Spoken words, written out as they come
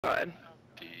Fine.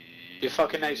 Your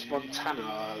fucking Ace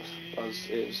Montana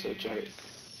it was a joke.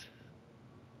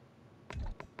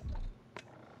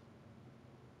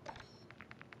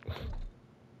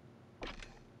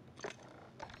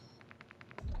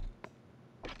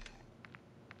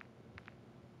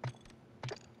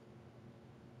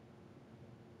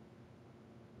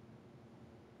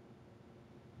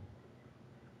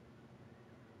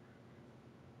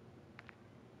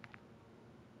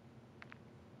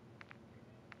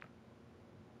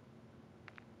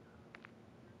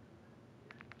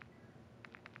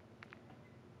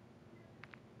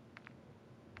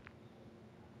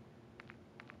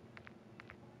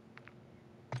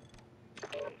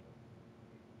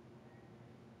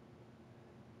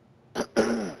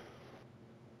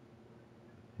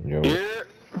 Yo. Yeah.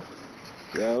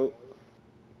 Yo.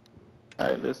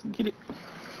 Alright, let's get it.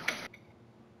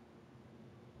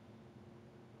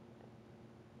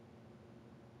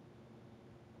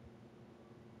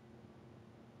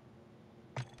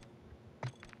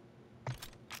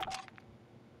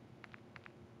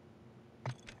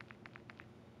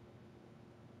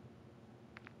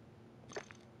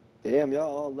 Damn,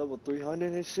 y'all all level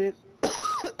 300 and shit?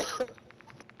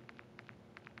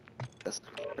 That's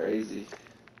crazy.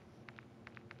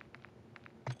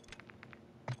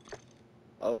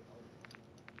 Oh.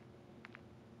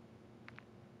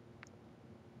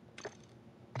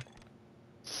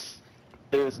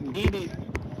 Let's get it.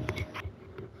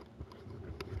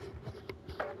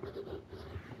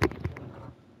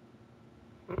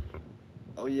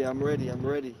 Oh yeah, I'm ready, I'm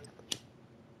ready.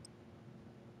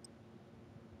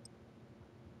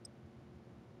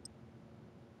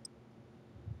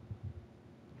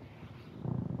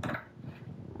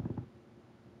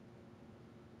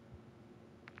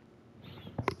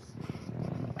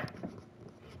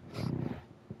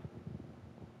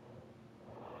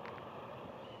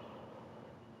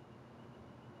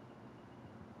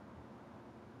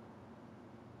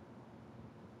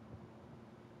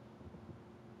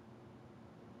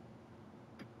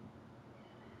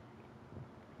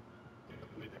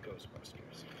 We the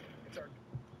Ghostbusters. It's our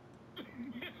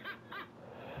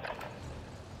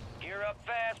Gear up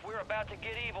fast, we're about to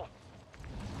get evil.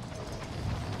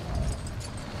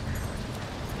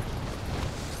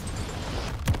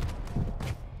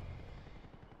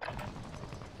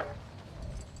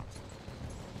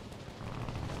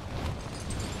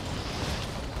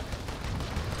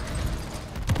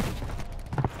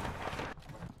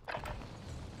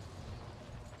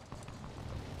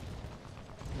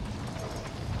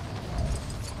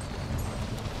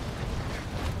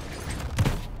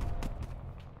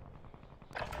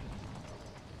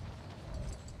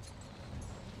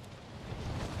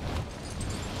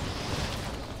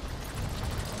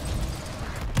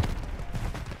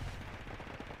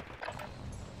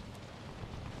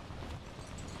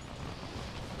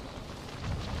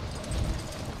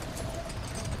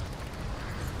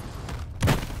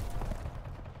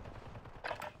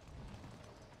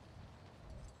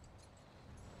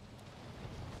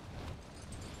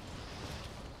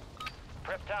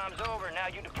 Prep time's over, now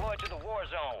you deploy to the war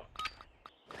zone.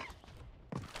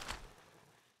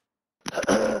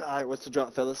 Alright, what's the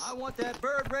drop, fellas? I want that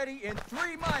bird ready in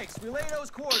 3 mics. Relay those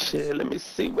coordinates. Shit, let me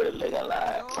see what it look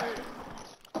like.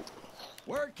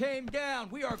 Word came down.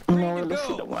 We are Come green on, to let's see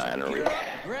go. the winery. Gear up,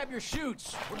 grab your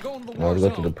shoots. We're going to the Now war we go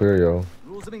to the zone. pier, yo.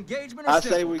 Rules of engagement are I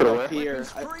simple. say we go Throw it. pier.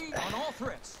 Weapons free on all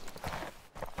threats.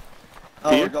 Oh,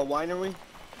 Pier? we go winery?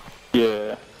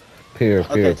 Yeah. Pier,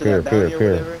 Okay, pier, to pier, that pier, bounty or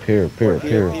pier, whatever? pier, pier,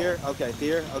 Pier, pier. pier? Okay,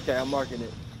 pier? Okay, I'm marking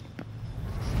it.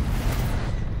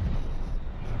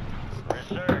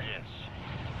 Resurgence.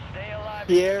 Stay alive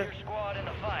to Pierre. keep your squad in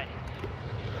the fight.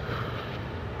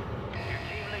 Your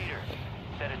team leader.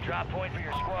 Set a drop point for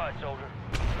your squad, soldier.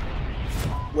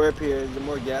 Where pier? Is there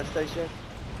more gas station?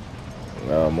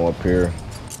 More pier.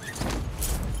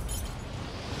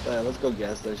 Yeah, let's go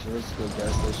gas station. Let's go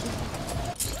gas station.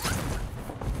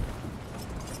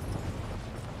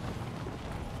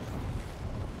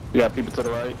 You got people to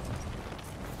the right.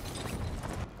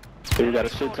 So you got a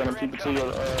shit ton of people to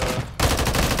your,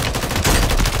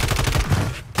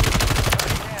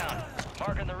 Down.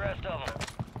 Marking the rest of them.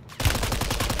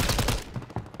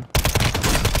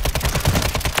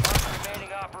 Mark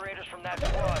remaining operators from that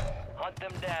squad. Hunt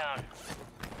them down.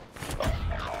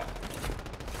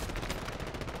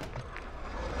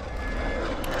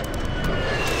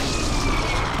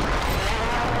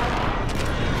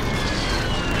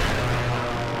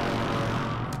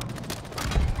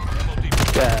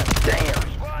 God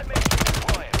damn. Squad mates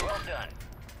deploying. Well done.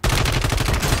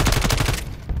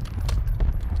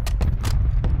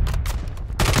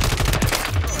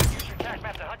 Use your tac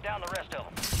map to hunt down the rest of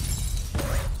them.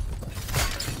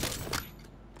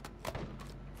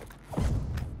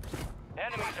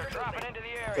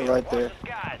 area. They're right Watch there. the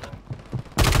skies.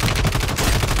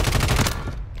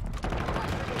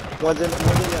 One's in that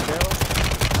barrel.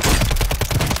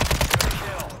 Good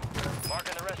kill.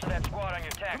 Marking the rest of that squad on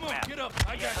your tac Come on, map. get up.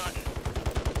 I Get got hunting.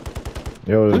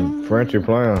 Yo, is Frenchie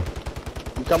playing?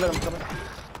 I'm coming.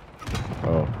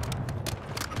 Oh.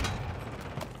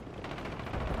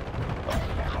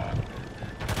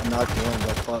 I'm knocked one,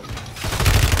 but fuck.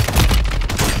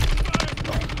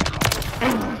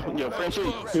 Yo,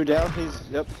 Frenchie. Two down,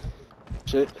 yep.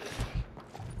 Shit.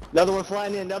 Another one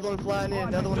flying in, another one flying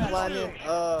in.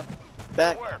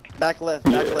 Back left.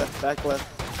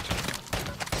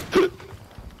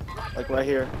 Like right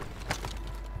here.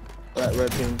 That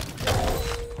red team.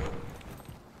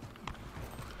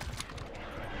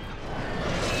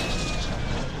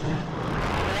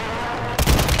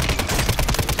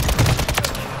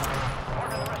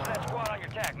 Marking the rest of that squad on your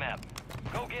tac map.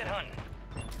 Go get hunting.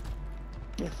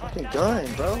 Yeah, fucking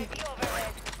gun, bro.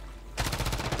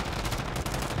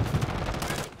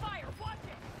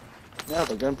 Yeah,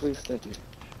 the gun, please. Thank you.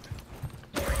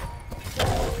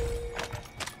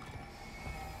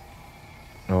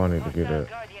 Oh, I need to get that.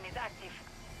 Guardian is active.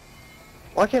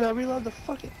 Why can't I reload the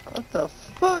fucking? What the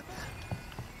fuck?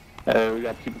 Hey, we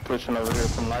got people pushing over here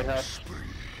from Lighthouse. Move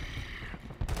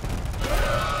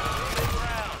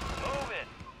it.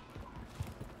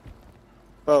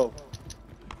 Oh,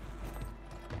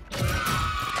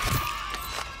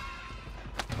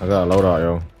 I got a loadout,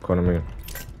 yo. Come to me. You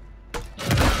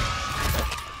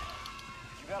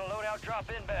got a loadout drop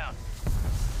inbound.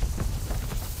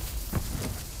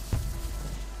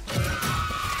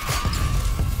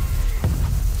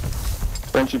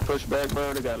 Frenchie push back,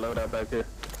 bro. They got loadout back here.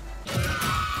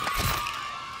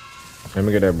 Let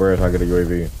me get that bread so I get a UAV.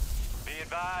 Be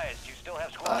advised, you still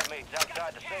have squad mates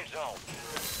outside the safe zone.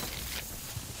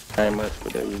 Ain't much,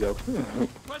 but there you go.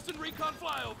 Preston recon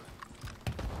flyover.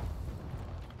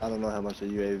 I don't know how much a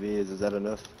UAV is. Is that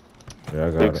enough? Yeah,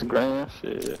 I got 6 it. grand,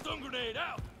 shit. Stun grenade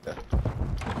out.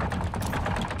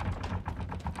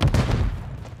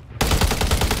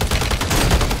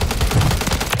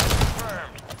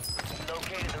 Confirmed.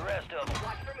 Located the rest of them.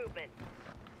 Watch for movement.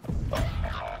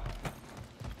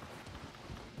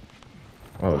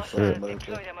 Oh, shit.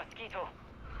 Deploy the mosquito.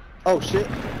 Oh shit.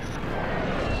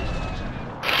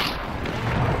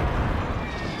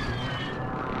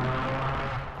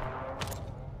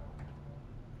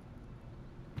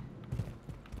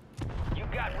 You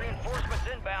got reinforcements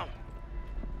inbound.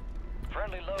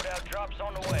 Friendly loadout drops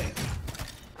on the way.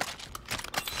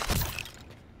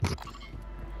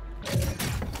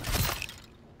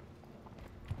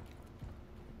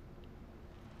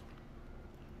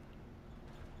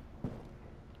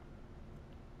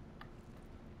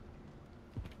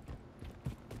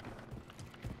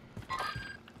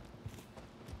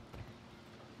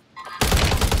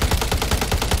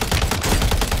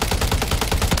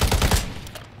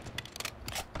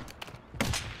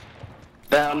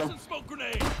 Down them. Smoke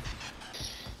grenade.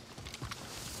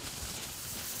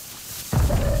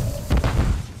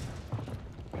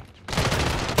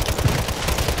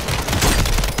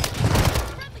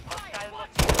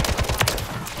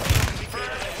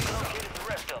 Located the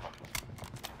rest of them.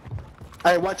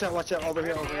 Hey, watch out, over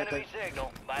here, The I enemy think.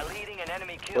 signal by leading an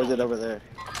enemy kill. Or is it over there?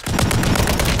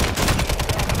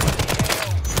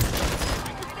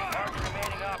 Mark the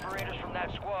remaining operators from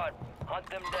that squad. Hunt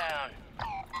them down.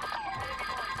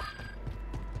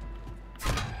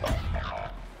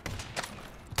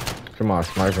 Come on,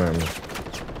 sniper at me.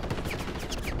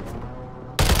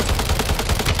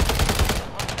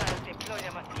 Hostiles deploy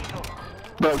the mosquito.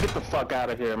 Bro, get the fuck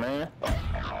out of here, man.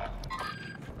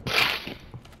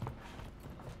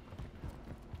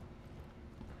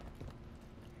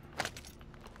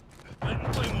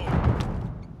 Lighting Claymore.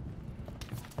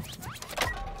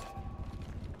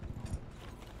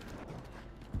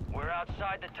 We're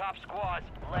outside the top squads.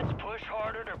 Let's push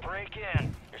harder to break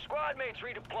in. Your squad mates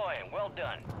redeploying. Well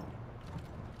done.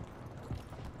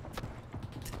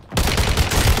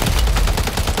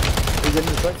 He's in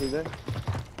the truck, he's in.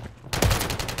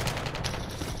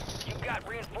 You've got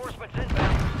reinforcements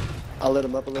inbound. I'll let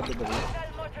him up a little bit.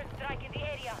 Mortar strike in the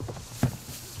area.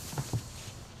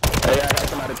 Hey, I got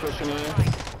somebody pushing in.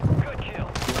 Good kill.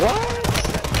 What?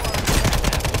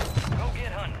 Go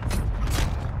get hunting.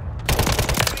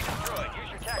 Enemy destroyed. Use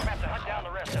your tac map to hunt down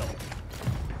the rest of them.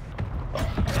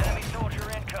 Enemy soldier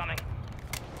incoming.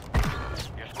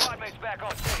 Your squad mate's back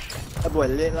on station. That boy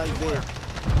lit like this.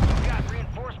 You've got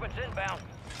reinforcements inbound.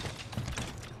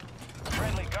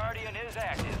 Friendly Guardian is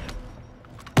active.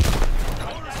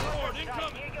 Mortar forward,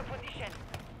 incoming. Near your position.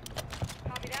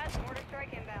 Copy that. Mortar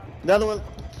strike inbound. Another one.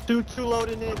 Two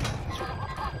loading in.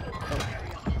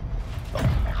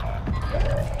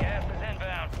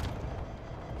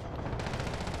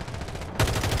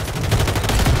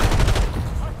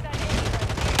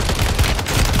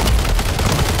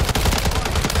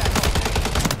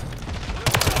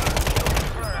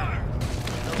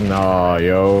 Nah,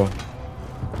 yo.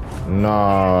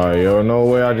 Nah, yo. No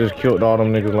way I just killed all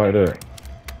them niggas like that.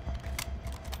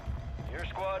 Your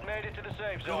squad made it to the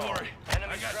safe zone. Don't worry.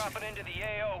 Enemies I got you. dropping into the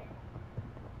AO.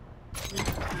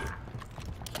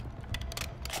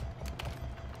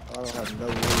 I don't have no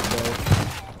worries,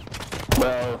 bro.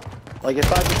 Well, Like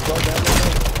if I just go down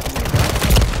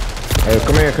Hey,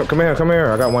 come here, come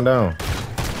here. I got one down.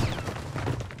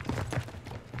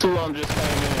 two of them just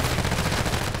came in.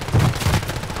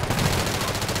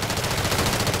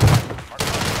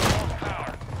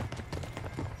 Power.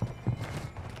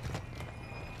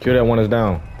 Kill that one that's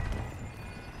down.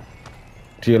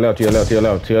 To your left,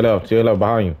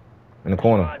 behind you. In the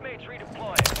corner. Squad mates redeploying.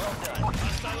 Well done.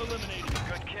 Hostile eliminated.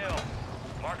 Good kill.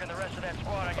 Marking the rest of that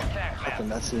squad on your tac I map.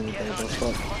 cannot see anything,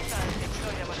 bro.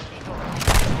 Fuck.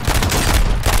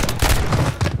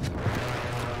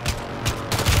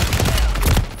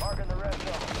 Marking the rest of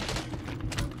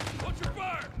them. Watch your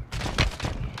fire.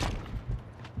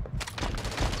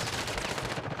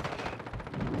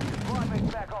 Squad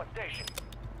mates back on station.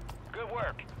 Good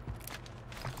work.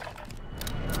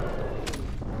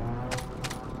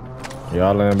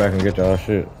 Y'all land back and get y'all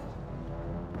shit.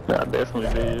 Yeah, I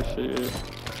definitely did. Shit.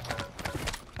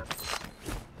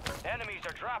 Enemies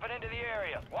are dropping into the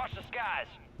area. Watch the skies.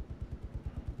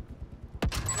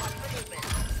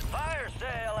 Fire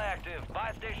sale active.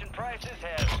 Buy station prices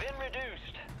have been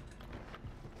reduced.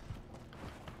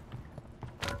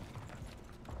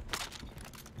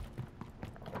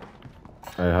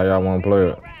 Hey, how y'all wanna play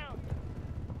it?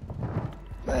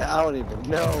 Man, I don't even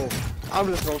know. I'm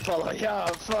just gonna follow y'all.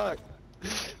 Fuck.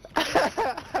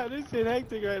 This shit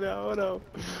hectic right now. Hold on.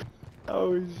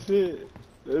 Oh shit.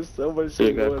 There's so much Shit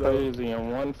shit got going on. crazy in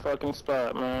one fucking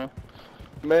spot, man.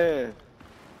 Man,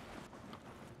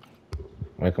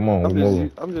 Hey, come on, we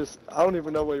moving. I don't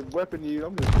even know what weapon you use.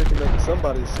 I'm just picking up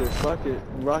somebody's shit. Fuck it.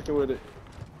 I'm rocking with it.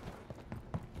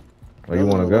 Oh, you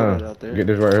want a There's loadout gun? out there. Get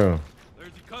this right here.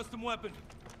 There's your custom weapon.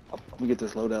 I'm gonna get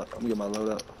this loadout. I'm gonna get my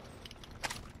loadout.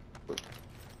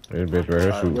 This bitch right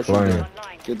here Alright, shoot what you flames.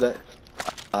 got? Get that.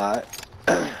 Alright.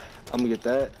 I'm gonna get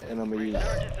that, and I'm gonna use,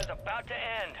 Resurgence is about to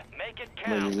end. Make it I'm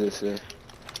gonna count. use this,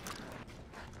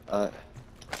 yeah. Alright.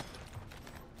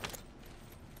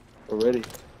 We're ready.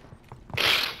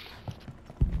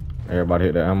 Everybody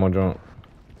hit the ammo jump.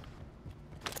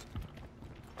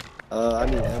 I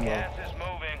need ammo. Gas is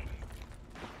moving.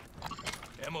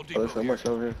 Ammo Oh, depot there's so here. much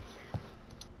over here.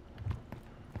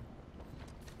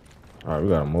 Alright, we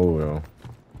gotta move, yo.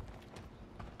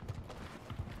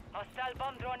 Hostile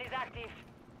bomb drone is active.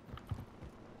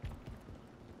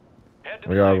 Head to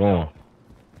Where the y'all safe going? zone.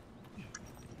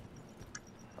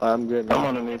 Alright, I'm good now. I'm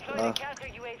underneath. Deploying counter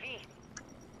UAV.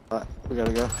 Alright, we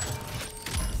gotta go.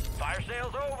 Fire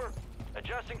sales over.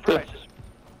 Adjusting prices.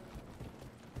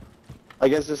 I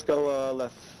guess just go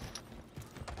left.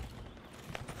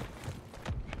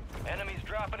 Enemies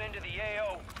dropping into the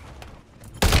AO.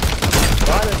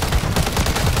 Behind us.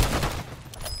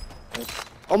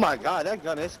 Oh my god, that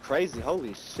gun is crazy.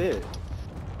 Holy shit.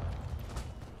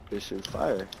 This shit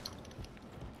fire.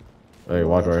 Hey,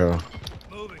 watch right here.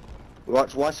 Moving.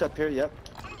 Watch up here, yep.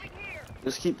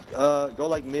 Just keep, go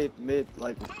like mid,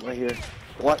 like right here.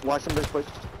 Watch them just push.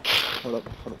 Hold up.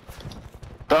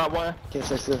 Got one. Can't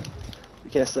stay still. You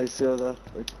can't stay still though.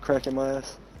 They're cracking my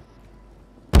ass.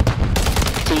 To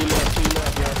your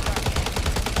left, yeah.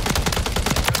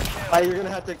 Hey, you're gonna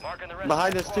have to, Marking the rest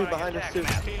behind of us the too, squad on behind your us tac too.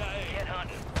 map. Get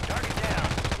hunting. Target down.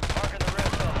 Marking the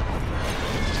rest of them.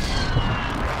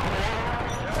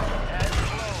 Has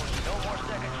closed. No more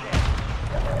second chance.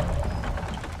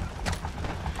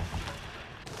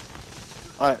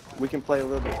 Alright, we can play a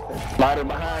little bit. Lighter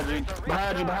behind you.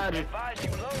 Behind you. Advise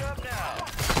you load up now.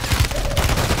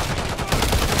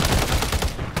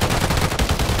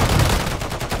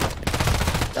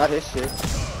 Got his shit.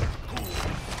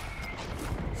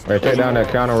 Hey, take down that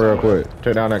counter real quick.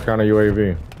 Take down that counter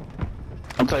UAV.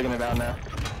 I'm taking it out now.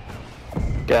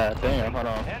 God damn, hold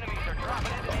on. Enemies are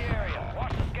dropping into the area.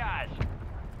 Watch the skies.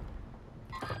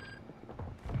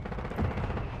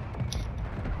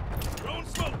 Drone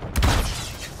smoke.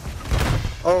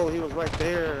 Oh, he was right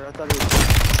there. I thought he was.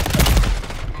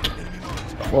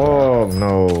 Oh,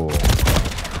 no.